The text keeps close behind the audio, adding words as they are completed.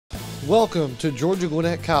Welcome to Georgia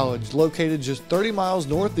Gwinnett College, located just 30 miles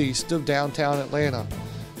northeast of downtown Atlanta.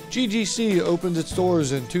 GGC opened its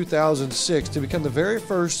doors in 2006 to become the very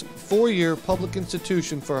first four-year public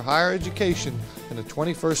institution for higher education in the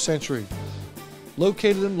 21st century.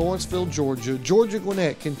 Located in Lawrenceville, Georgia, Georgia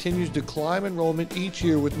Gwinnett continues to climb enrollment each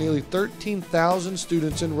year with nearly 13,000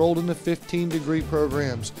 students enrolled in the 15-degree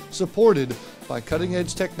programs, supported by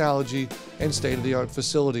cutting-edge technology and state-of-the-art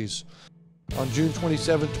facilities. On June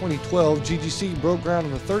 27, 2012, GGC broke ground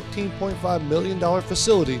on a $13.5 million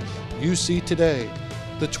facility you see today.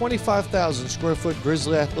 The 25,000 square foot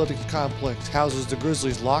Grizzly Athletics Complex houses the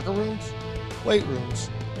Grizzlies' locker rooms, weight rooms,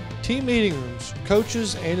 team meeting rooms,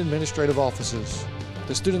 coaches, and administrative offices.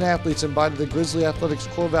 The student athletes embody the Grizzly Athletics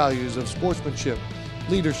core values of sportsmanship,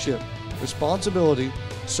 leadership, responsibility,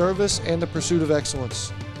 service, and the pursuit of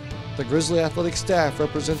excellence. The Grizzly Athletics staff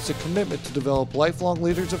represents the commitment to develop lifelong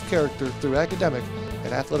leaders of character through academic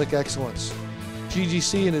and athletic excellence.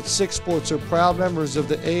 GGC and its 6 sports are proud members of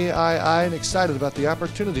the A.I.I. and excited about the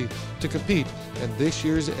opportunity to compete in this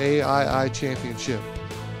year's A.I.I. Championship.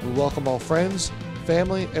 We welcome all friends,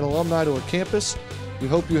 family, and alumni to our campus. We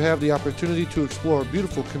hope you have the opportunity to explore our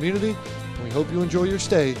beautiful community, and we hope you enjoy your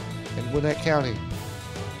stay in Gwinnett County.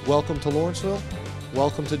 Welcome to Lawrenceville,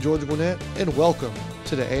 welcome to Georgia Gwinnett, and welcome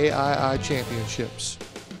to the A.I.I. Championships.